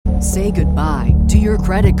Say goodbye to your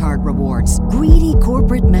credit card rewards. Greedy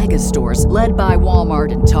corporate mega stores, led by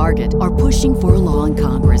Walmart and Target, are pushing for a law in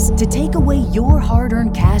Congress to take away your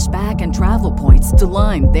hard-earned cash back and travel points to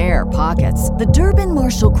line their pockets. The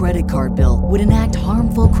Durbin-Marshall credit card bill would enact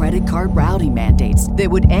harmful credit card routing mandates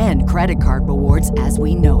that would end credit card rewards as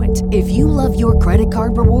we know it. If you love your credit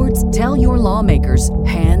card rewards, tell your lawmakers,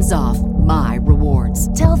 hands off my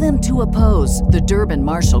rewards. Tell them to oppose the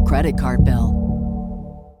Durbin-Marshall credit card bill.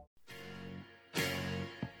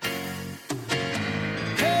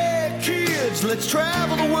 Let's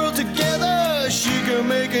travel the world together. She can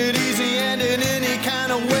make it easy and in any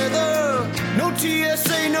kind of weather. No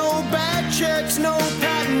TSA, no bag checks, no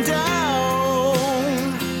patting down.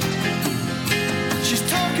 She's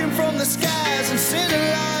talking from the skies and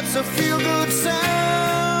sending lots of feel-good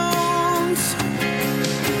sounds.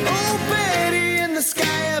 Oh, Betty in the sky,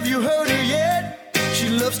 have you heard her yet? She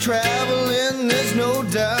loves traveling, there's no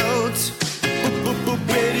doubt.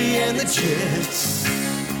 Betty and the Jets.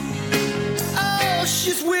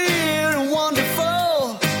 She's weird and wonderful.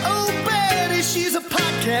 Oh, Betty, she's a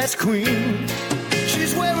podcast queen.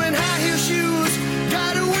 She's wearing high heel shoes,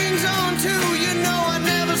 got her wings on too. You know I've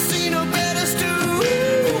never seen her better stew.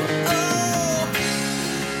 Oh,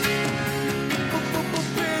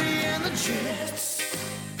 Betty and the Jets.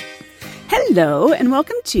 Hello, and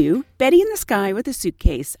welcome to Betty in the Sky with a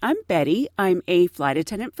Suitcase. I'm Betty. I'm a flight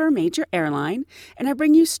attendant for a major airline, and I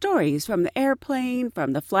bring you stories from the airplane,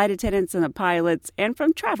 from the flight attendants and the pilots, and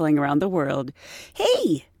from traveling around the world.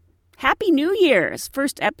 Hey! Happy New Year's!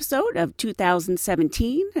 First episode of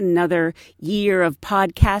 2017, another year of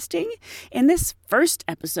podcasting. In this first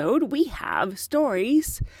episode, we have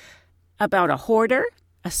stories about a hoarder,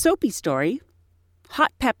 a soapy story,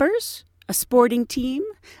 hot peppers, a sporting team,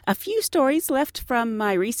 a few stories left from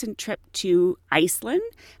my recent trip to Iceland,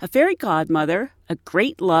 a fairy godmother, a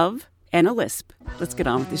great love, and a lisp. Let's get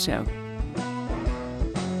on with the show.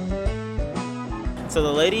 So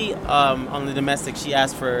the lady on the domestic, she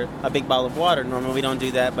asked for a big bottle of water. Normally we don't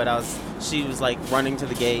do that, but she was like running to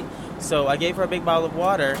the gate. So I gave her a big bottle of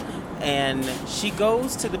water, and she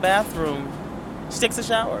goes to the bathroom. She takes a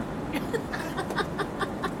shower.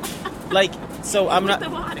 So I'm not. The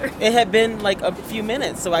water. It had been like a few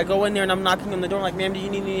minutes, so I go in there and I'm knocking on the door, like, "Ma'am, do you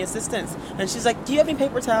need any assistance?" And she's like, "Do you have any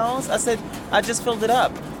paper towels?" I said, "I just filled it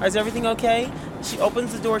up. Is everything okay?" She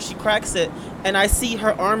opens the door, she cracks it, and I see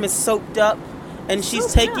her arm is soaked up, and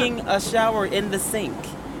she's taking a shower in the sink.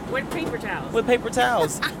 With paper towels. With paper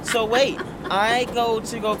towels. So wait, I go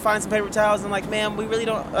find some paper towels. And I'm like, "Ma'am, we really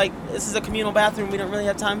don't this is a communal bathroom. We don't really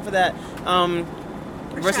have time for that."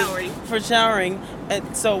 For showering.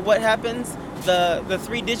 And so what happens? The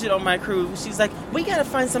 3-digit on my crew, she's like, "We gotta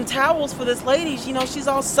find some towels for this lady. She's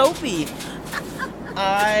all soapy."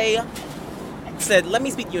 I said, "Let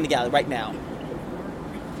me speak to you in the galley right now."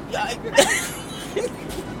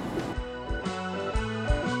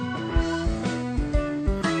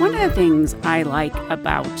 One of the things I like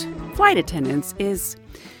about flight attendants is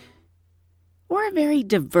we're a very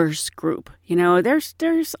diverse group.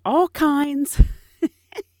 There's all kinds.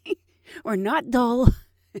 We're not dull.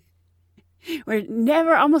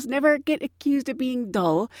 We're almost never get accused of being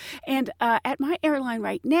dull. And at my airline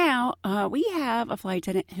right now, we have a flight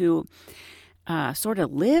attendant who sort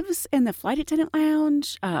of lives in the flight attendant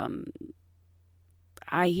lounge.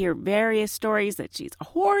 I hear various stories that she's a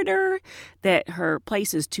hoarder, that her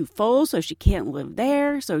place is too full, so she can't live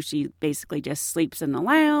there. So she basically just sleeps in the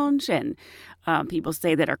lounge. And people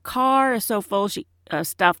say that her car is so full,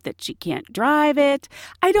 stuff that she can't drive it.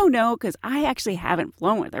 I don't know, because I actually haven't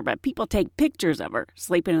flown with her, but people take pictures of her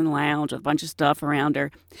sleeping in the lounge with a bunch of stuff around her.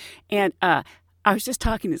 And I was just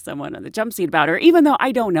talking to someone on the jump seat about her, even though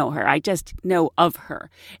I don't know her. I just know of her.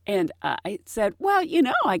 And I said, well,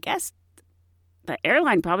 I guess the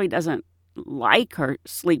airline probably doesn't like her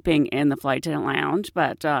sleeping in the flight attendant lounge,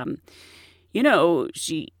 but,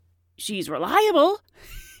 she's reliable.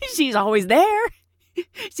 She's always there.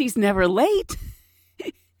 She's never late.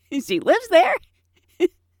 She lives there. There's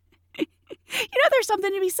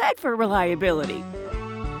something to be said for reliability.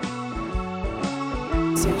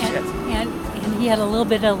 And he had a little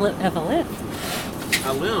bit of a lift.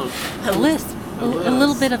 A lisp. A lisp. A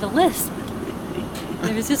little bit of a lisp.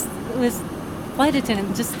 It was flight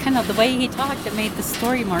attendant, just kind of the way he talked that made the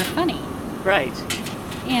story more funny. Right.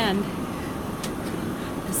 And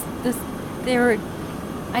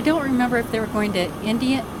I don't remember if they were going to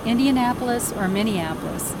Indianapolis or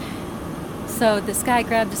Minneapolis. So this guy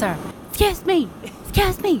grabbed his arm. Excuse me.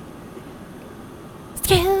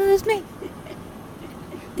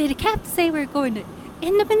 Did the captain say we were going to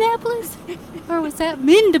Indianapolis? Or was that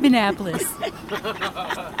Minneapolis?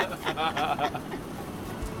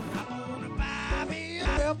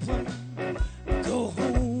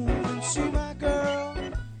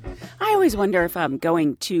 always wonder if I'm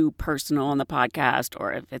going too personal on the podcast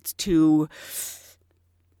or if it's too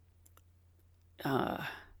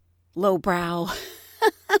lowbrow.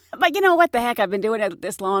 But you know what the heck? I've been doing it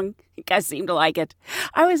this long. You guys seem to like it.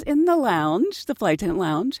 I was in the lounge, the flight attendant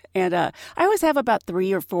lounge, and I always have about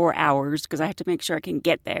 3 or 4 hours because I have to make sure I can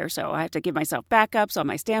get there. So I have to give myself backups on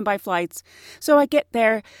my standby flights. So I get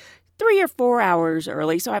there 3 or 4 hours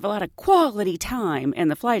early, so I have a lot of quality time in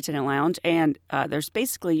the flight attendant lounge, and there's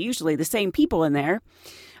basically usually the same people in there.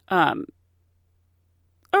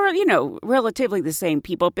 Or, you know, relatively the same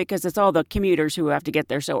people because it's all the commuters who have to get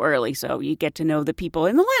there so early. So you get to know the people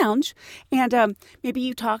in the lounge and maybe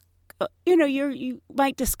you talk, you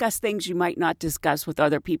might discuss things you might not discuss with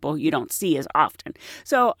other people you don't see as often.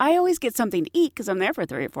 So I always get something to eat because I'm there for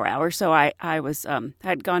 3 or 4 hours. So I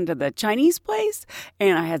had gone to the Chinese place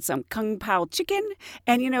and I had some Kung Pao chicken.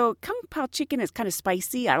 And, Kung Pao chicken is kind of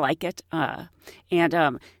spicy. I like it.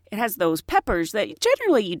 It has those peppers that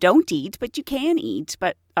generally you don't eat, but you can eat.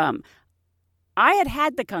 But I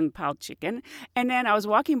had the Kung Pao chicken, and then I was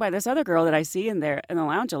walking by this other girl that I see in the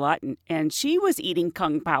lounge a lot, and she was eating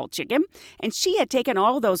Kung Pao chicken, and she had taken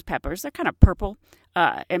all those peppers, they're kind of purple,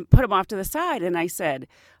 and put them off to the side. And I said,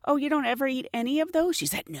 "Oh, you don't ever eat any of those?" She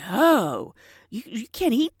said, "No, you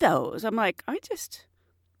can't eat those." I'm like, I just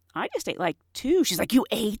ate like 2. She's like, "You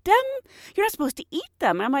ate them? You're not supposed to eat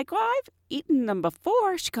them." I'm like, "Well, I've eaten them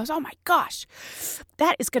before." She goes, "Oh my gosh,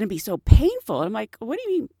 that is going to be so painful." I'm like, "What do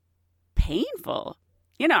you mean painful?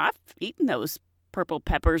 I've eaten those purple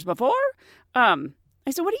peppers before." I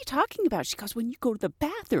said, "What are you talking about?" She goes, "When you go to the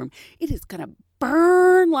bathroom, it is going to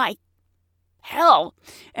burn like hell."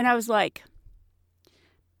 And I was like,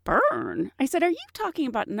 "Burn?" I said, "Are you talking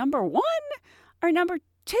about number 1 or number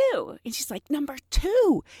 2? And she's like, "Number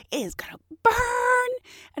 2 is gonna burn."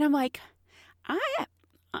 And I'm like,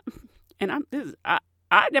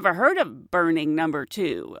 I've never heard of burning number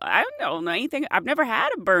 2. I don't know anything. I've never had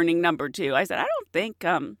a burning number 2. I said, I don't think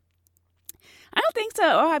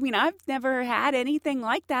so. I mean, I've never had anything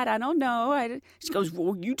like that. I don't know. She goes,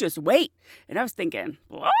 "Well, you just wait." And I was thinking,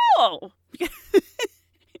 whoa. I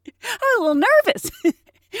was a little nervous.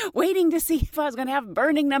 Waiting to see if I was going to have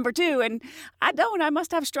burning number 2. And I don't. I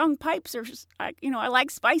must have strong pipes or, I like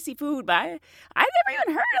spicy food. But I never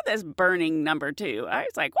even heard of this burning number 2. I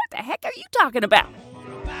was like, what the heck are you talking about?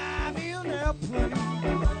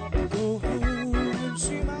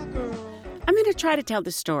 I'm going to try to tell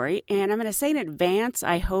the story, and I'm going to say in advance,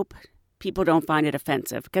 I hope people don't find it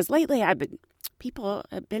offensive. Because lately people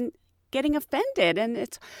have been getting offended. And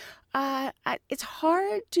it's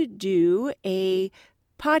hard to do a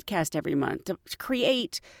podcast every month, to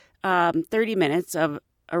create 30 minutes of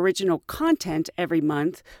original content every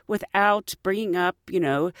month without bringing up,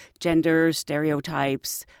 gender,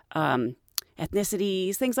 stereotypes,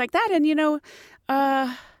 ethnicities, things like that. And,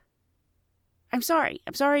 I'm sorry.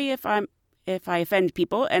 I'm sorry if I offend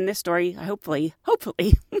people. And this story, hopefully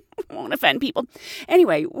won't offend people.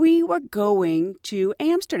 Anyway, we were going to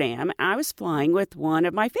Amsterdam. I was flying with one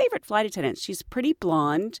of my favorite flight attendants. She's pretty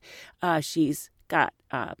blonde. She's got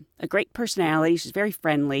a great personality. She's very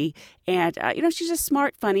friendly, and she's just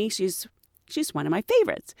smart, funny. She's one of my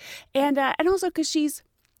favorites, and also because she's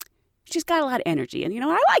got a lot of energy, and I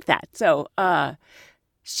like that. So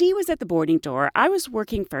she was at the boarding door. I was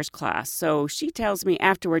working first class, so she tells me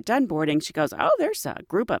after we're done boarding, she goes, "Oh, there's a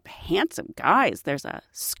group of handsome guys. There's a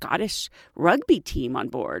Scottish rugby team on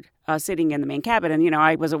board, sitting in the main cabin." And,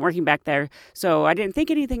 I wasn't working back there, so I didn't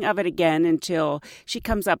think anything of it again until she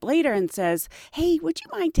comes up later and says, "Hey, would you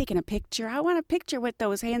mind taking a picture? I want a picture with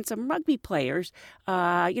those handsome rugby players.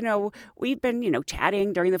 We've been,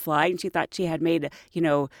 chatting during the flight," and she thought she had made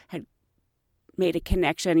a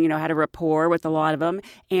connection, had a rapport with a lot of them.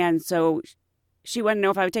 And so she wanted to know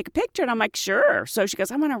if I would take a picture. And I'm like, sure. So she goes,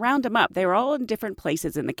 "I'm going to round them up." They were all in different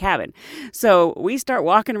places in the cabin. So we start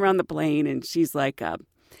walking around the plane and she's like,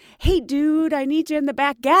 "Hey, dude, I need you in the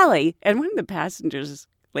back galley." And one of the passengers,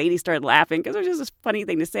 lady, started laughing because it was just a funny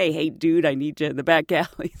thing to say. "Hey, dude, I need you in the back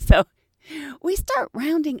galley." So we start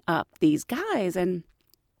rounding up these guys, and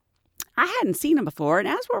I hadn't seen them before. And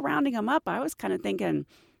as we're rounding them up, I was kind of thinking,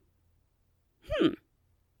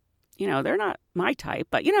 they're not my type,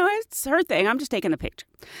 but, it's her thing. I'm just taking a picture.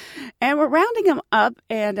 And we're rounding them up,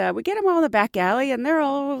 and we get them all in the back alley, and they're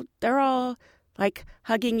all like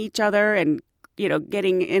hugging each other and,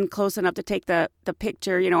 getting in close enough to take the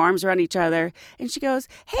picture, arms around each other. And she goes,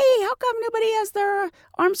 "Hey, how come nobody has their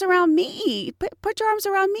arms around me? Put your arms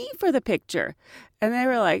around me for the picture." And they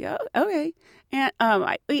were like, "Oh, okay." And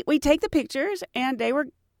we take the pictures, and they were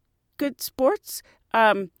good sports.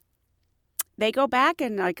 they go back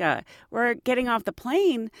and we're getting off the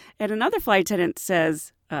plane, and another flight attendant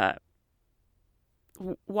says,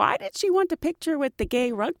 why did she want a picture with the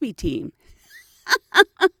gay rugby team? And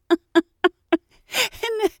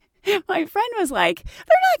my friend was like,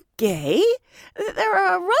 they're not gay.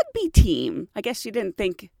 They're a rugby team. I guess she didn't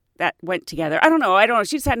think that went together. I don't know. It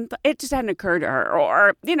just hadn't occurred to her,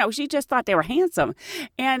 or, she just thought they were handsome.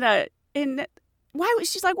 And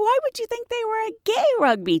she's like, why would you think they were a gay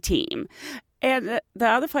rugby team? And the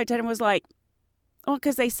other flight attendant was like, well,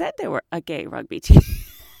 because they said they were a gay rugby team.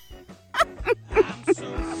 I'm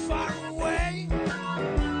so far away,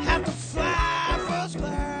 have to fly first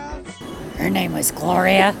class. Her name was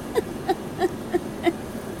Gloria.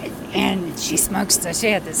 And she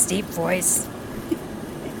had this deep voice.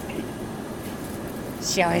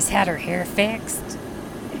 She always had her hair fixed.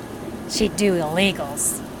 She'd do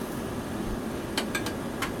illegals.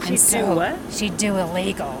 She'd do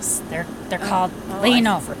illegals. They're called lean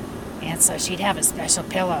over. And so she'd have a special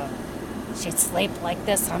pillow. She'd sleep like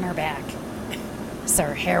this on her back, so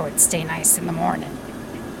her hair would stay nice in the morning.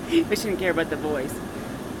 But she didn't care about the voice.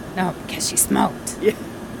 No, because she smoked. Yeah.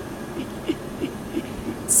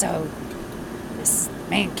 So this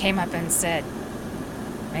man came up and said,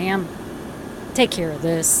 "Ma'am, take care of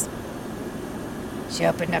this." She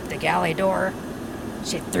opened up the galley door.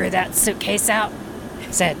 She threw that suitcase out,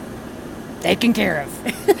 said, "Taken care of."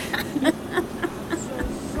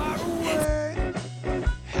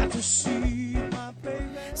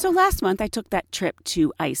 So last month I took that trip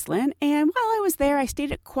to Iceland, and while I was there, I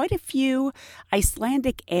stayed at quite a few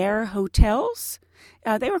Icelandic Air hotels.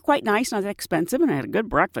 They were quite nice, not that expensive, and I had a good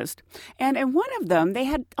breakfast. And in one of them, they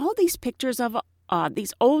had all these pictures of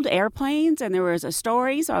these old airplanes, and there was a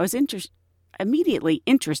story, so I was immediately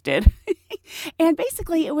interested. And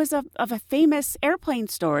basically, it was of a famous airplane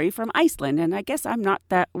story from Iceland, and I guess I'm not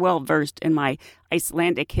that well versed in my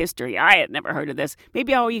Icelandic history. I had never heard of this.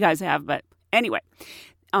 Maybe all you guys have, but anyway.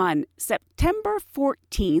 On September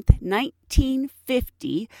 14th,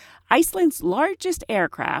 1950, Iceland's largest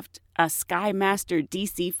aircraft, a Skymaster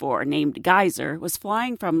DC-4 named Geyser, was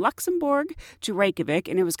flying from Luxembourg to Reykjavik,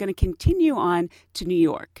 and it was going to continue on to New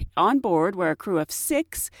York. On board were a crew of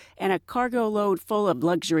 6 and a cargo load full of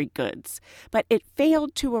luxury goods. But it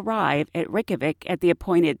failed to arrive at Reykjavik at the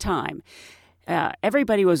appointed time.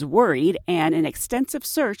 Everybody was worried, and an extensive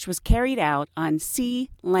search was carried out on sea,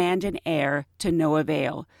 land, and air to no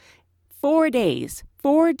avail. 4 days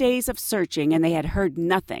of searching, and they had heard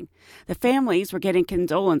nothing. The families were getting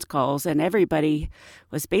condolence calls, and everybody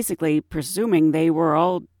was basically presuming they were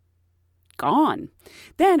all gone.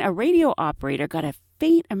 Then a radio operator got a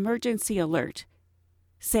faint emergency alert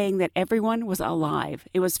saying that everyone was alive.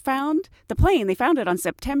 They found it on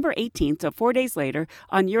September 18th, so 4 days later,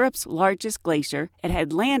 on Europe's largest glacier. It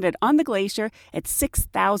had landed on the glacier at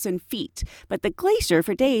 6,000 feet. But the glacier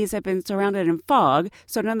for days had been surrounded in fog,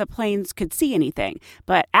 so none of the planes could see anything.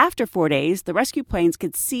 But after 4 days, the rescue planes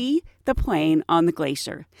could see the plane on the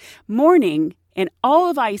glacier. Morning in all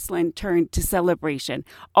of Iceland turned to celebration.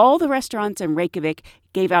 All the restaurants in Reykjavik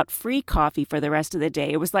gave out free coffee for the rest of the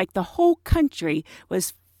day. It was like the whole country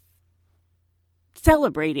was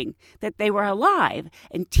celebrating that they were alive,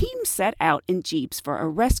 and teams set out in jeeps for a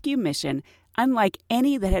rescue mission unlike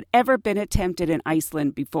any that had ever been attempted in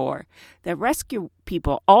Iceland before. The rescue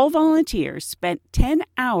people, all volunteers, spent 10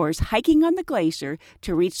 hours hiking on the glacier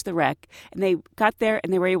to reach the wreck, and they got there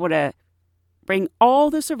and they were able to bring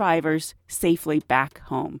all the survivors safely back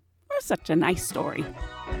home. It was such a nice story.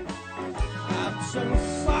 I'm so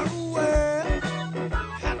far away,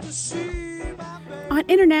 have to see my baby. On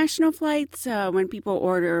international flights, when people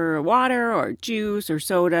order water or juice or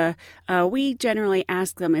soda, we generally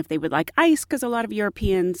ask them if they would like ice, because a lot of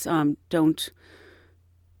Europeans don't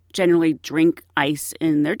generally drink ice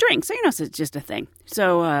in their drinks. So, so it's just a thing.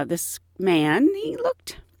 So this man, he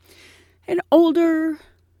looked an older,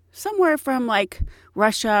 somewhere from like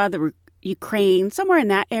Russia, the Ukraine, somewhere in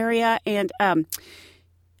that area. And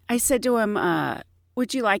I said to him,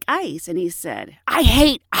 would you like ice? And he said, I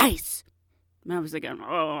hate ice. And I was like,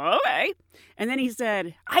 oh, okay. And then he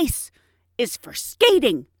said, ice is for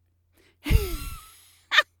skating.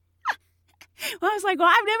 Well, I was like, well,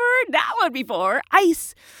 I've never heard that one before.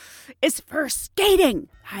 Ice is for skating.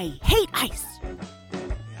 I hate ice.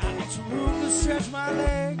 I need some room to stretch my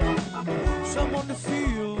leg, someone to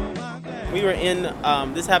feel my day. We were in,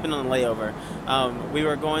 this happened on a layover. We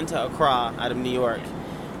were going to Accra out of New York.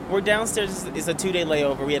 We're downstairs, it's a 2-day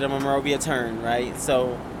layover. We had a Monrovia turn, right?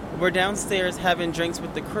 So we're downstairs having drinks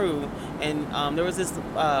with the crew, and there was this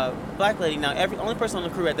black lady. Now, only person on the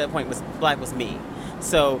crew at that point was black was me.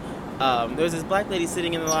 So There was this black lady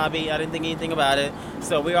sitting in the lobby. I didn't think anything about it.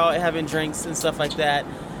 So we were all having drinks and stuff like that.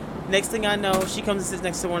 Next thing I know, she comes and sits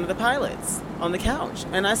next to one of the pilots on the couch.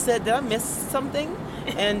 And I said, did I miss something?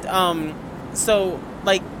 And so,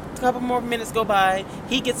 like, a couple more minutes go by.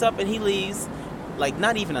 He gets up and he leaves. Like,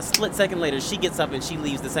 not even a split second later, she gets up and she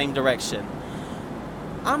leaves the same direction.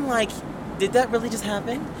 I'm like, did that really just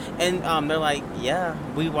happen? And they're like, yeah,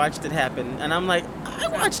 we watched it happen. And I'm like, I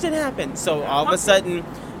watched it happen. So all of a sudden,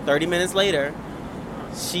 30 minutes later,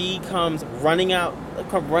 she comes running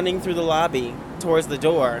through the lobby towards the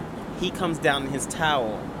door. He comes down in his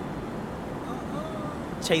towel,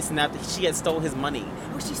 chasing after. She had stole his money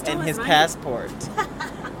and his passport.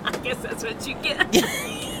 I guess that's what you get.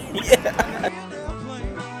 Yeah.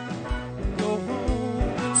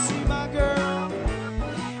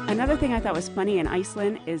 Another thing I thought was funny in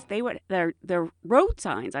Iceland is their road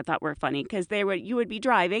signs I thought were funny because you would be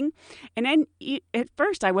driving, and then at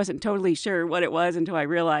first I wasn't totally sure what it was until I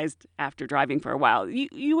realized after driving for a while.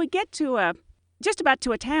 You would get to just about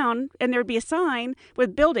to a town, and there would be a sign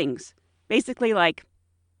with buildings, basically like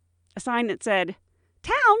a sign that said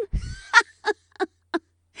town.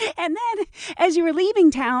 And then as you were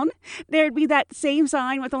leaving town, there'd be that same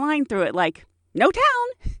sign with a line through it like no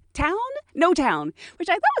town, no town, which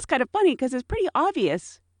I thought was kind of funny because it's pretty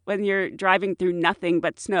obvious when you're driving through nothing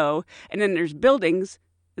but snow, and then there's buildings,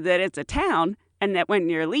 that it's a town, and that when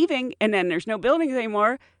you're leaving and then there's no buildings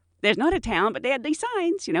anymore, there's not a town, but they had these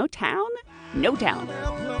signs, town, no town.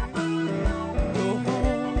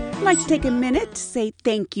 I'd like to take a minute to say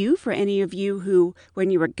thank you for any of you who,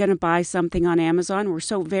 when you were going to buy something on Amazon, were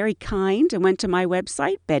so very kind and went to my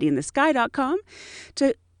website, bettyinthesky.com.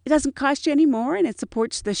 It doesn't cost you any more, and it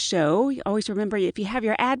supports the show. You always remember, if you have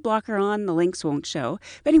your ad blocker on, the links won't show.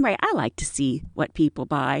 But anyway, I like to see what people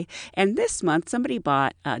buy. And this month, somebody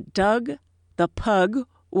bought a Doug the Pug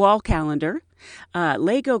wall calendar,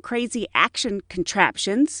 Lego Crazy Action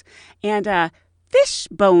Contraptions, and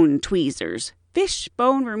fishbone tweezers.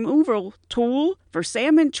 Fishbone removal tool for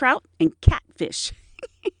salmon, trout, and catfish.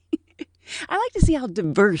 I like to see how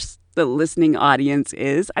diverse the listening audience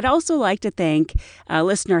is. I'd also like to thank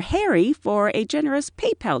listener Harry for a generous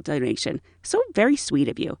PayPal donation. So very sweet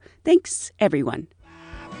of you. Thanks, everyone.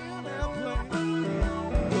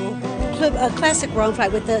 A classic road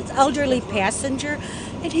fight with the elderly passenger,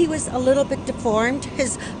 and he was a little bit deformed.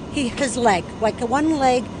 His leg, like one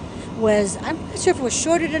leg was, I'm not sure if it was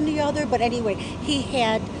shorter than the other, but anyway, he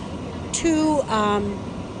had two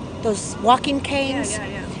those walking canes.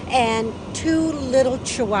 And two little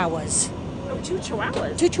chihuahuas. Oh, two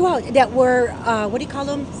chihuahuas? Two chihuahuas that were, what do you call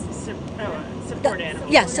them? Support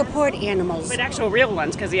animals. Yeah, support animals. But actual real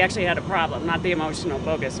ones, because he actually had a problem, not the emotional,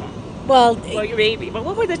 bogus one. Well, maybe. But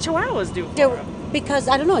what would the chihuahuas do for him? Because,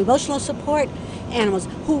 I don't know, emotional support animals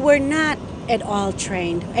who were not at all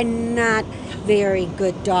trained and not very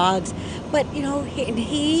good dogs. But,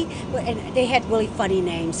 and they had really funny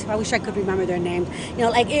names. I wish I could remember their names.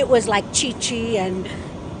 Like it was like Chi-Chi and...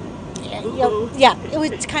 Yeah, it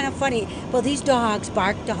was kind of funny. Well, these dogs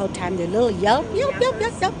barked the whole time. They're little yelp, yelp, yelp,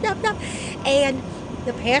 yelp, yelp, yelp, yelp. And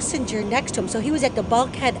the passenger next to him, so he was at the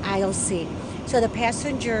bulkhead aisle seat. So the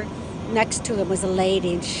passenger next to him was a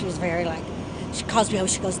lady, and she was very she calls me over,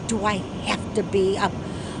 she goes, do I have to be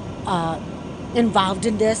involved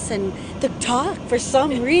in this? And the dog, for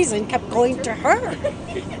some reason, kept going to her.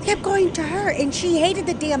 And she hated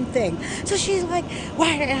the damn thing. So she's like, why?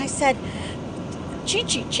 And I said,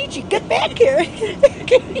 Chi-Chi, get back here.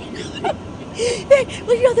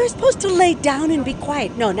 Well, they're supposed to lay down and be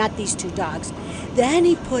quiet. No, not these two dogs. Then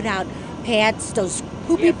he put out pads, those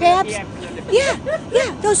poopy pads. Yeah,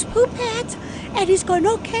 those poop pads. And he's going,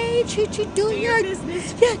 okay, Chi-Chi, do your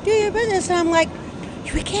business. Yeah, do your business. And I'm like,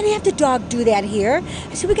 we can't have the dog do that here.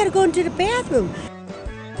 I said, we got to go into the bathroom.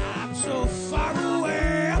 I'm so far away,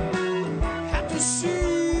 have to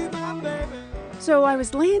see my baby. So I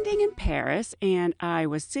was landing in Paris, and I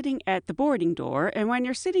was sitting at the boarding door. And when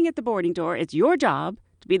you're sitting at the boarding door, it's your job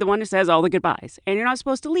to be the one who says all the goodbyes. And you're not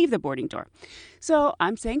supposed to leave the boarding door. So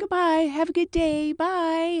I'm saying goodbye, have a good day,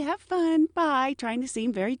 bye, have fun, bye, trying to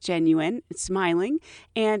seem very genuine, smiling.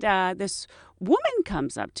 And this woman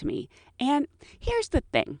comes up to me. And here's the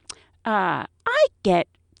thing. I get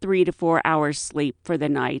 3 to 4 hours sleep for the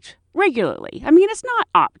night regularly. I mean, it's not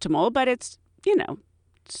optimal, but it's,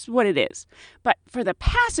 it's what it is. But for the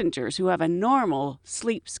passengers who have a normal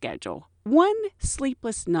sleep schedule, one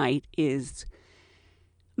sleepless night is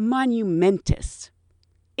monumentous.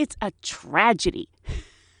 It's a tragedy.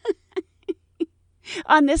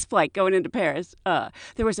 On this flight going into Paris,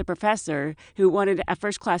 there was a professor who wanted a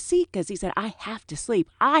first-class seat because he said, I have to sleep.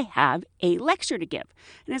 I have a lecture to give.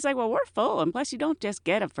 And it's like, well, we're full. And plus, you don't just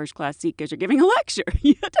get a first-class seat because you're giving a lecture.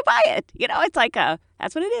 You have to buy it. It's like,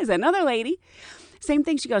 that's what it is. Another lady, same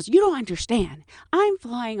thing. She goes, you don't understand. I'm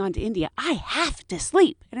flying on to India. I have to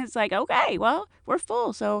sleep. And it's like, okay, well, we're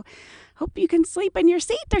full. So hope you can sleep in your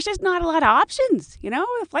seat. There's just not a lot of options.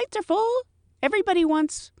 The flights are full. Everybody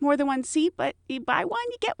wants more than one seat, but you buy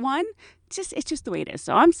one, you get one. It's just the way it is.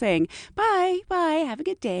 So I'm saying, bye, have a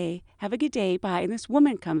good day, bye. And this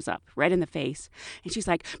woman comes up right in the face, and she's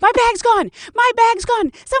like, my bag's gone,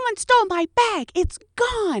 someone stole my bag, it's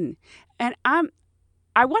gone. And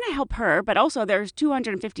I want to help her, but also there's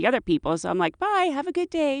 250 other people, so I'm like, bye, have a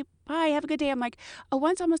good day. I'm like,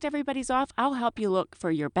 once almost everybody's off, I'll help you look for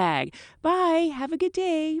your bag. Bye, have a good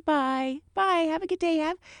day. Bye, have a good day.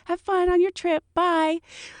 Have fun on your trip. Bye.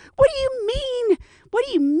 What do you mean? What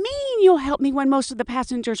do you mean you'll help me when most of the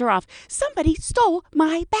passengers are off? Somebody stole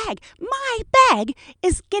my bag. My bag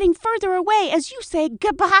is getting further away as you say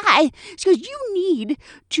goodbye. She goes, you need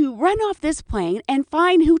to run off this plane and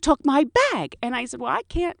find who took my bag. And I said, well, I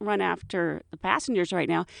can't run after the passengers right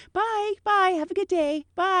now. Bye, have a good day.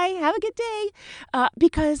 Bye, have a good day.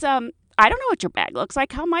 Because I don't know what your bag looks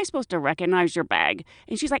like. How am I supposed to recognize your bag?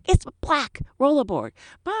 And she's like, it's black rollerboard.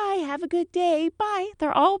 Bye, have a good day. Bye.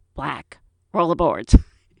 They're all black rollerboards.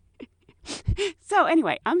 So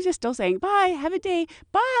anyway, I'm just still saying bye, have a day,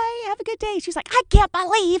 bye, have a good day. She's like, I can't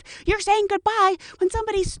believe you're saying goodbye when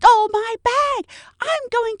somebody stole my bag. I'm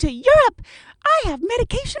going to Europe. I have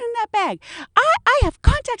medication in that bag. I have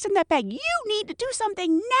contacts in that bag. You need to do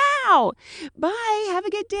something now. Bye, have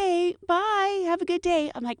a good day. Bye, have a good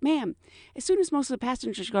day. I'm like, ma'am, as soon as most of the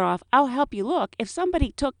passengers go off, I'll help you look. If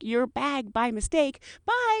somebody took your bag by mistake,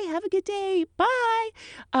 bye, have a good day.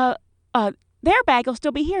 Bye. Their bag will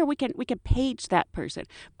still be here. We can page that person.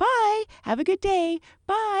 Bye. Have a good day.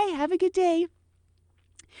 Bye. Have a good day.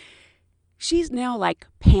 She's now like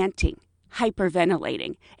panting,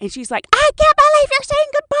 hyperventilating. And she's like, I can't believe you're saying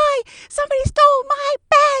goodbye. Somebody stole my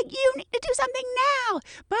bag. You need to do something now.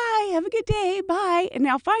 Bye. Have a good day. Bye. And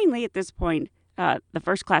now finally at this point, the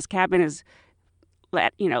first class cabin is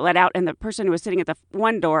let out, and the person who was sitting at the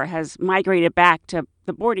one door has migrated back to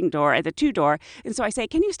the boarding door at the 2 door. And so I say,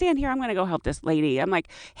 can you stand here? I'm going to go help this lady. I'm like,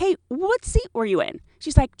 hey, what seat were you in?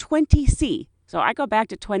 She's like, 20C. So I go back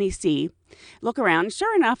to 20C, look around, and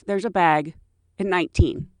sure enough, there's a bag in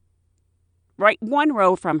 19, right 1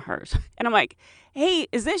 row from hers. And I'm like, hey,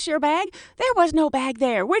 is this your bag? There was no bag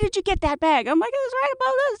there. Where did you get that bag? I'm like, it was right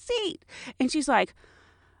above the seat. And she's like,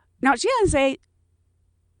 now she doesn't say,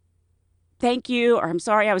 thank you, or I'm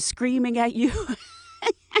sorry I was screaming at you,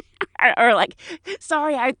 or like,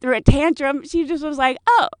 sorry I threw a tantrum. She just was like,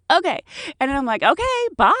 oh, okay. And then I'm like, okay,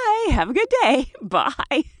 bye, have a good day,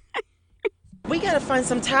 bye. We gotta find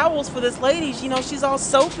some towels for this lady. She's all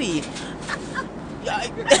soapy.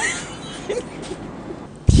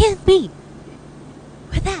 Excuse me.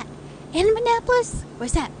 What's that? Indianapolis?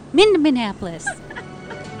 Where's that? Minneapolis.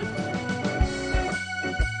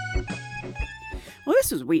 Well,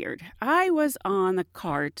 this was weird. I was on the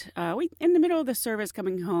cart. In the middle of the service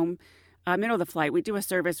coming home, middle of the flight, we do a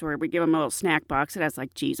service where we give them a little snack box. It has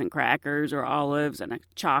like cheese and crackers or olives and a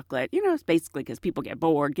chocolate. It's basically because people get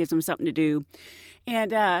bored, gives them something to do.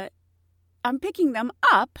 And I'm picking them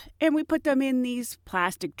up, and we put them in these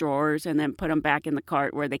plastic drawers and then put them back in the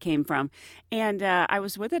cart where they came from. And I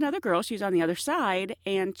was with another girl. She's on the other side,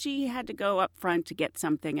 and she had to go up front to get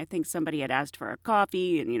something. I think somebody had asked for a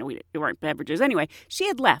coffee, and, there weren't beverages. Anyway, she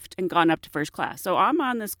had left and gone up to first class. So I'm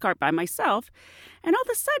on this cart by myself, and all of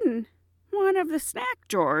a sudden, one of the snack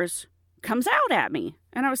drawers comes out at me.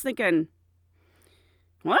 And I was thinking,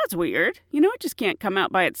 well, that's weird. It just can't come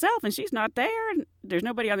out by itself, and she's not there, and there's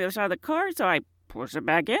nobody on the other side of the car, so I push it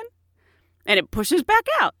back in, and it pushes back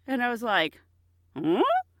out. And I was like, huh?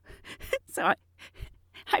 So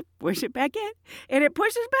I push it back in, and it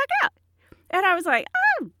pushes back out. And I was like,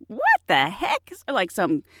 oh, what the heck? So like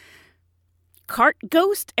some cart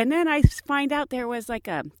ghost. And then I find out there was like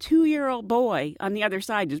a 2-year-old boy on the other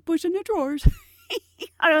side just pushing the drawers.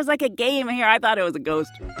 It was like a game here. I thought it was a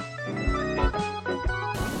ghost.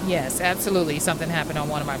 Yes, absolutely. Something happened on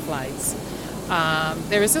one of my flights.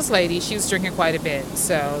 There was this lady, she was drinking quite a bit.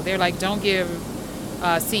 So they're like, don't give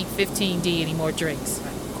seat 15D any more drinks.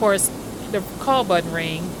 Of course, the call button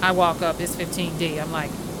ring, I walk up, it's 15D. I'm like,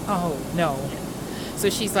 oh, no. So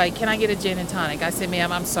she's like, can I get a gin and tonic? I said,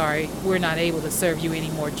 ma'am, I'm sorry. We're not able to serve you any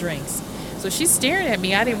more drinks. So she's staring at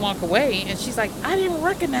me. I didn't walk away. And she's like, I didn't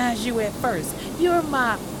recognize you at first. You're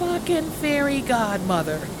my fucking fairy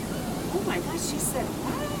godmother. Oh my gosh, she said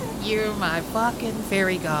what? You're my fucking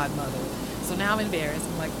fairy godmother. So now I'm embarrassed.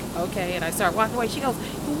 I'm like, okay. And I start walking away. She goes,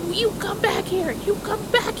 you come back here. You come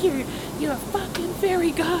back here. You're a fucking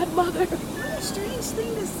fairy godmother. What a strange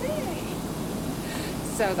thing to say.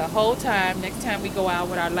 So the whole time, next time we go out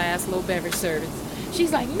with our last little beverage service,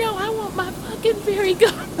 she's like, no, I want my fucking fairy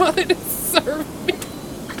godmother to serve me.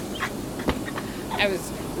 I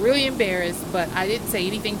was really embarrassed, but I didn't say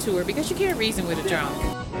anything to her because you can't reason with a drunk.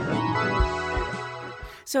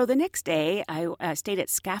 So the next day, I stayed at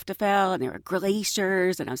Skaftafell, and there were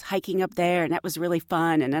glaciers, and I was hiking up there, and that was really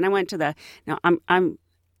fun. And then I went to the. Now I'm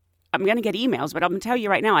going to get emails, but I'm going to tell you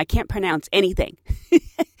right now, I can't pronounce anything.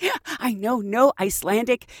 I know no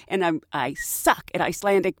Icelandic, and I suck at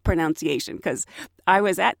Icelandic pronunciation because I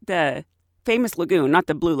was at the famous lagoon, not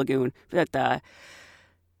the Blue Lagoon, but at the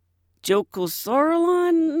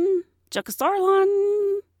Jökulsárlón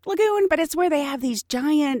Lagoon, but it's where they have these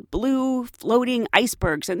giant blue floating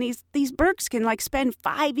icebergs, and these bergs can like spend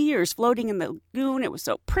 5 years floating in the lagoon. It was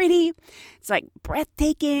so pretty. It's like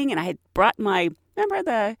breathtaking, and I had brought remember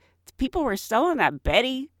the people were selling that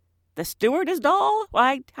Betty, the stewardess doll? Well,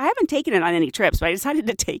 I haven't taken it on any trips, but I decided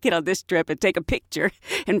to take it on this trip and take a picture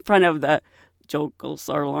in front of the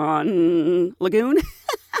Jökulsárlón Lagoon.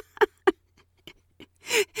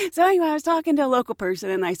 So anyway, I was talking to a local person,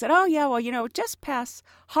 and I said, oh, yeah, well, just past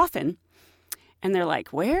Hoffen. And they're like,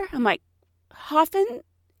 where? I'm like, Hoffen,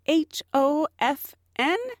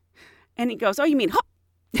 Hofn? And he goes, oh, you mean hop?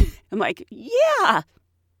 I'm like, yeah,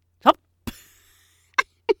 hop.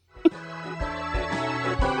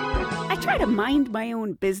 I try to mind my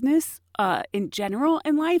own business in general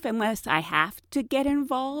in life unless I have to get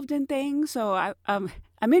involved in things. So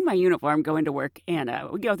I'm in my uniform going to work, and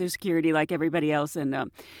we go through security like everybody else. And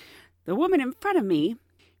the woman in front of me,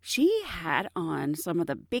 she had on some of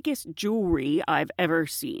the biggest jewelry I've ever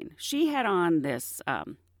seen. She had on this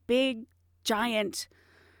big, giant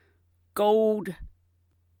gold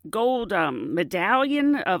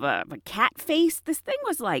medallion of a cat face. This thing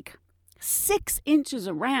was like 6 inches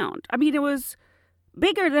around. I mean, it was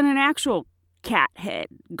bigger than an actual cat head,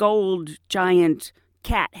 gold, giant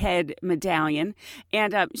cat head medallion.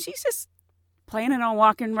 And she's just planning on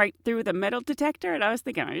walking right through the metal detector. And I was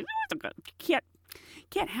thinking,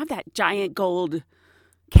 can't have that giant gold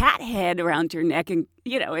cat head around your neck and,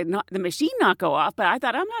 the machine not go off. But I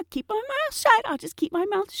thought, I'm not keeping my mouth shut. I'll just keep my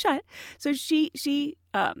mouth shut. So the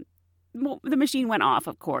machine went off,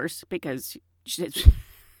 of course, because she had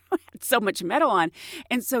so much metal on.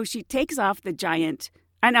 And so she takes off the giant.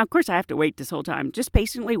 And of course, I have to wait this whole time, just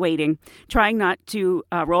patiently waiting, trying not to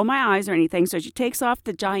roll my eyes or anything. So she takes off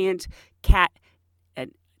the giant cat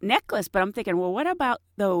necklace. But I'm thinking, well, what about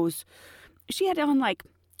those? She had on like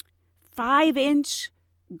 5-inch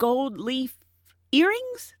gold leaf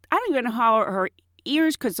earrings. I don't even know how her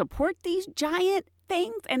ears could support these giant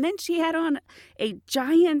things. And then she had on a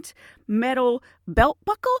giant metal belt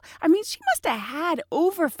buckle. I mean, she must have had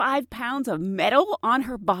over 5 pounds of metal on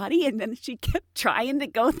her body, and then she kept trying to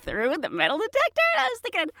go through the metal detector. And I was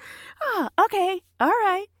thinking, oh, okay, all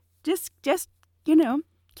right, just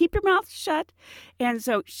keep your mouth shut. And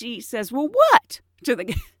so she says, well, what? To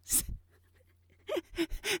the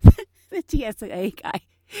TSA guy.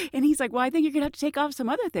 And he's like, well, I think you're going to have to take off some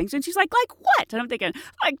other things. And she's like what? And I'm thinking,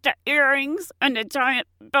 like the earrings and the giant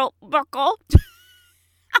belt buckle.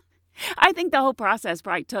 I think the whole process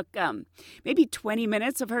probably took maybe 20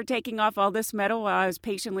 minutes of her taking off all this metal while I was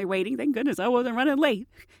patiently waiting. Thank goodness I wasn't running late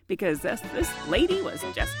because this lady was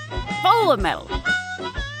just full of metal.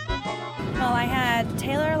 Well, I had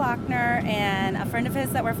Taylor Lautner and a friend of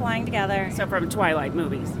his that were flying together. So from Twilight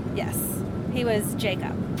movies. Yes. He was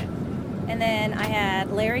Jacob. And then I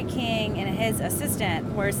had Larry King and his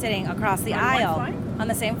assistant were sitting across the aisle on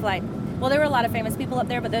the same flight. Well, there were a lot of famous people up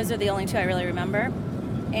there, but those are the only two I really remember.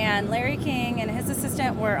 And Larry King and his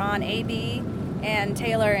assistant were on AB, and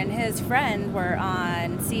Taylor and his friend were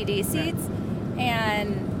on CD seats.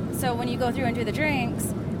 And so when you go through and do the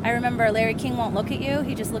drinks, I remember Larry King won't look at you.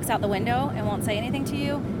 He just looks out the window and won't say anything to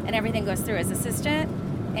you, and everything goes through his assistant.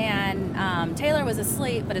 And Taylor was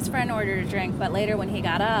asleep, but his friend ordered a drink. But later when he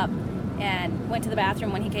got up and went to the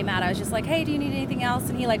bathroom, when he came out, I was just like, hey, do you need anything else?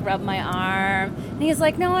 And he rubbed my arm. And he was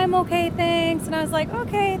like, no, I'm okay, thanks. And I was like,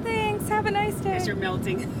 okay, thanks. Have a nice day. Because you're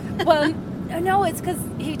melting. Well, no, it's because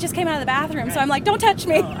he just came out of the bathroom. Right. So I'm like, don't touch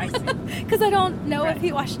me. Oh, I see. Because I don't know if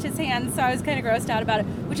he washed his hands. So I was kind of grossed out about it,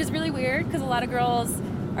 which is really weird because a lot of girls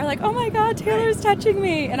are like, oh my God, Taylor's touching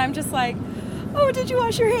me. And I'm just like, oh, did you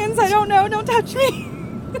wash your hands? I don't know. Don't touch me.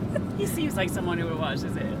 He seems like someone who would wash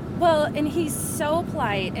his hands. Well, and he's so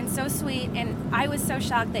polite and so sweet. And I was so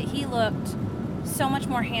shocked that he looked so much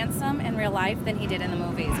more handsome in real life than he did in the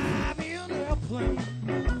movies.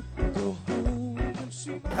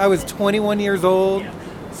 I was 21 years old,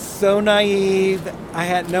 so naive. I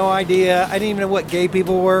had no idea. I didn't even know what gay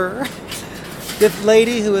people were. This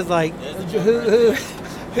lady who was like,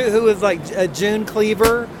 who was like June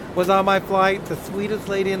Cleaver was on my flight, the sweetest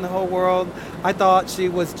lady in the whole world. I thought she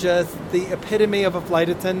was just the epitome of a flight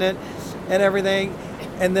attendant and everything.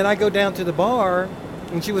 And then I go down to the bar,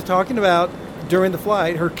 and she was talking about, during the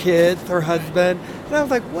flight, her kids, her husband. And I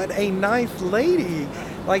was like, what a nice lady.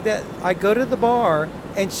 Like that, I go to the bar,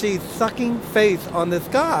 and she's sucking face on this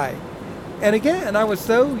guy. And again, I was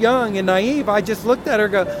so young and naive, I just looked at her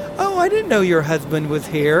and go, oh, I didn't know your husband was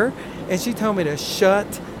here. And she told me to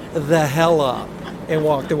shut the hell up and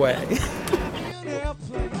walked away.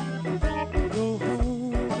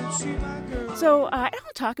 So I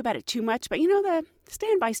don't talk about it too much, but the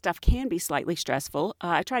standby stuff can be slightly stressful.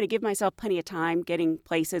 I try to give myself plenty of time getting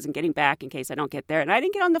places and getting back in case I don't get there. And I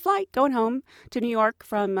didn't get on the flight going home to New York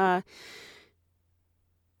from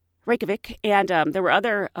Reykjavik. And there were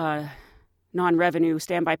other non-revenue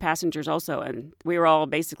standby passengers also. And we were all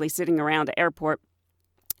basically sitting around the airport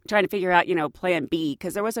trying to figure out, plan B,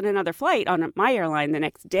 because there wasn't another flight on my airline the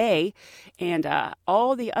next day. And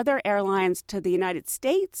all the other airlines to the United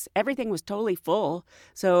States, everything was totally full.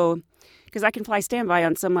 So, because I can fly standby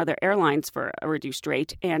on some other airlines for a reduced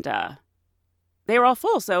rate, and they were all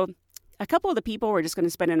full. So a couple of the people were just going to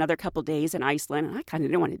spend another couple days in Iceland. And I kind of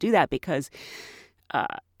didn't want to do that because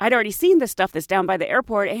I'd already seen the stuff that's down by the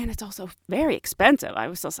airport, and it's also very expensive. I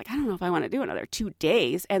was just like, I don't know if I want to do another 2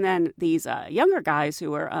 days. And then these younger guys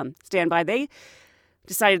who were standby, they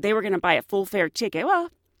decided they were going to buy a full fare ticket. Well,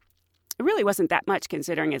 it really wasn't that much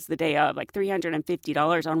considering it's the day of, like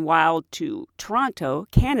 $350 on Wild to Toronto,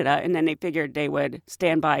 Canada. And then they figured they would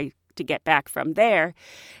stand by to get back from there.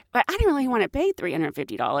 But I didn't really want to pay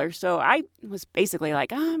 $350. So I was basically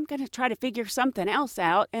like, I'm going to try to figure something else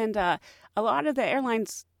out. And a lot of the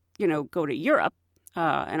airlines, go to Europe.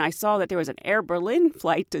 And I saw that there was an Air Berlin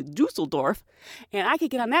flight to Dusseldorf, and I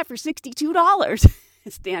could get on that for $62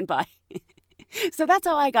 standby. So that's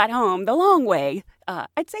how I got home, the long way.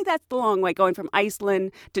 I'd say that's the long way, going from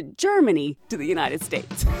Iceland to Germany to the United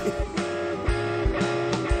States. Okay,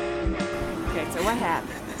 so what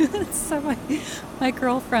happened? So my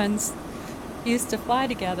girlfriends used to fly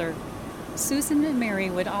together. Susan and Mary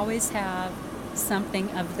would always have something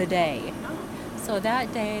of the day. So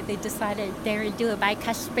that day they decided they would do a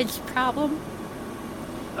bicuspid's problem.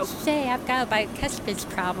 Oh. Say, I've got a bicuspid's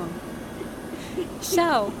problem.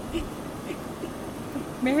 So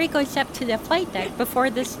Mary goes up to the flight deck before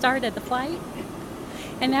the start of the flight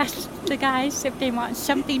and asks the guys if they want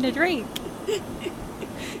something to drink.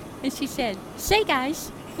 And she said, say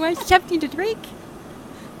guys, you want something to drink?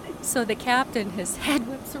 So the captain, his head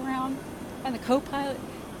whips around, and the co-pilot,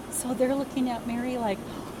 so they're looking at Mary like,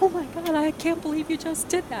 oh my God, I can't believe you just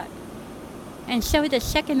did that. And so the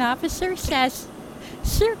second officer says,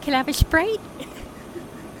 sir, can I have a Sprite?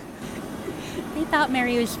 They thought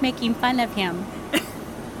Mary was making fun of him.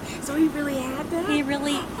 So he really had that? He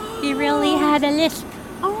really had a lisp.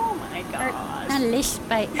 Oh my gosh. Not a lisp,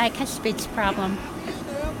 bicuspid's problem.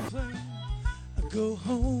 Go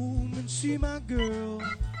home and see my girl.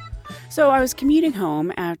 So I was commuting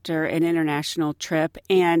home after an international trip,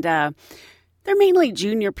 and they're mainly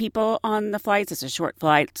junior people on the flights. It's a short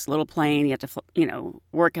flight. It's a little plane. You have to,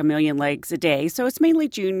 work a million legs a day. So it's mainly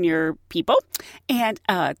junior people. And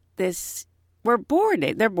we're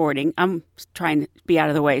boarded. They're boarding. I'm trying to be out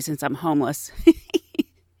of the way since I'm homeless.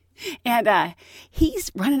 And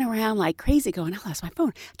he's running around like crazy going, I lost my phone.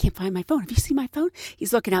 I can't find my phone. Have you seen my phone?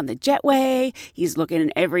 He's looking out in the jetway. He's looking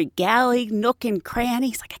in every galley, nook, and cranny.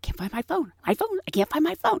 He's like, I can't find my phone. I can't find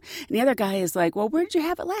my phone. And the other guy is like, well, where did you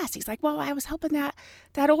have it last? He's like, well, I was helping that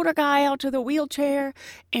older guy out to the wheelchair.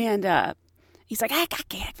 And he's like, I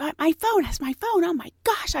can't find my phone. That's my phone. Oh, my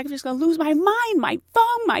gosh. I'm just going to lose my mind. My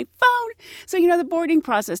phone. So, the boarding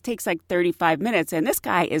process takes like 35 minutes. And this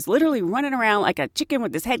guy is literally running around like a chicken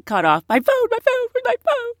with his head cut off. My phone.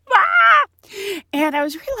 Ah! And I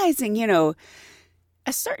was realizing,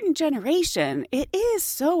 a certain generation, it is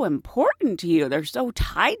so important to you. They're so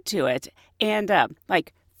tied to it. And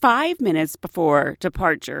 5 minutes before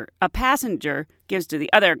departure, a passenger gives to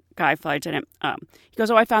the other guy, flight attendant, he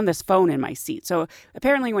goes, oh, I found this phone in my seat. So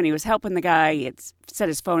apparently when he was helping the guy, he had set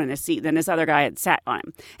his phone in his seat. Then this other guy had sat on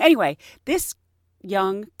him. Anyway, this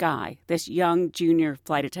young guy, this young junior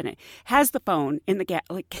flight attendant, has the phone in the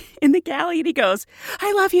galley, and he goes,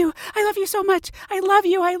 I love you so much. I love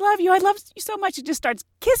you so much. He just starts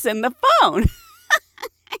kissing the phone.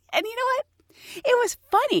 And you know what? It was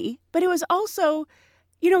funny, but it was also,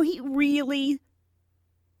 he really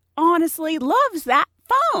honestly loves that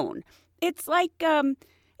phone. It's like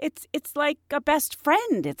it's like a best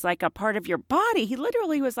friend. It's like a part of your body. He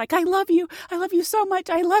literally was like, I love you so much.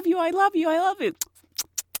 I love you.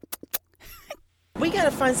 We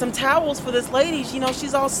gotta find some towels for this lady.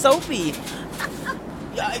 She's all soapy.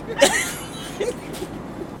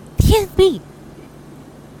 Excuse me.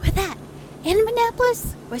 Was that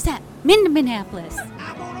Indianapolis? Or was that Minneapolis?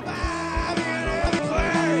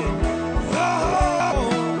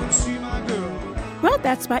 Well,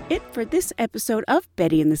 that's about it for this episode of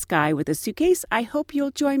Betty in the Sky with a Suitcase. I hope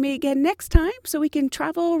you'll join me again next time so we can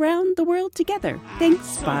travel around the world together.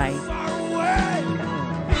 Thanks, bye.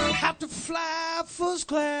 Have to fly first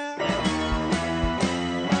class.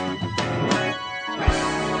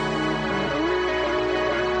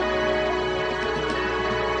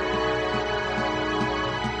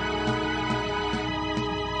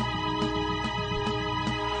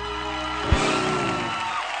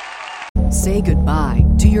 Say goodbye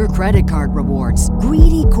to your credit card rewards.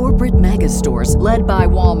 Greedy corporate mega stores, led by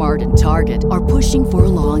Walmart and Target, are pushing for a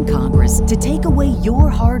law in Congress to take away your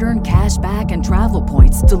hard-earned cash back and travel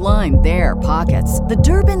points to line their pockets. The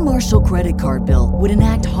Durbin-Marshall credit card bill would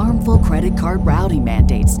enact harmful credit card routing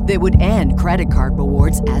mandates that would end credit card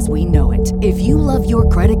rewards as we know it. If you love your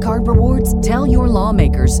credit card rewards, tell your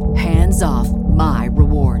lawmakers, hands off my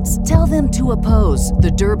rewards. Tell them to oppose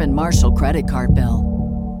the Durbin-Marshall credit card bill.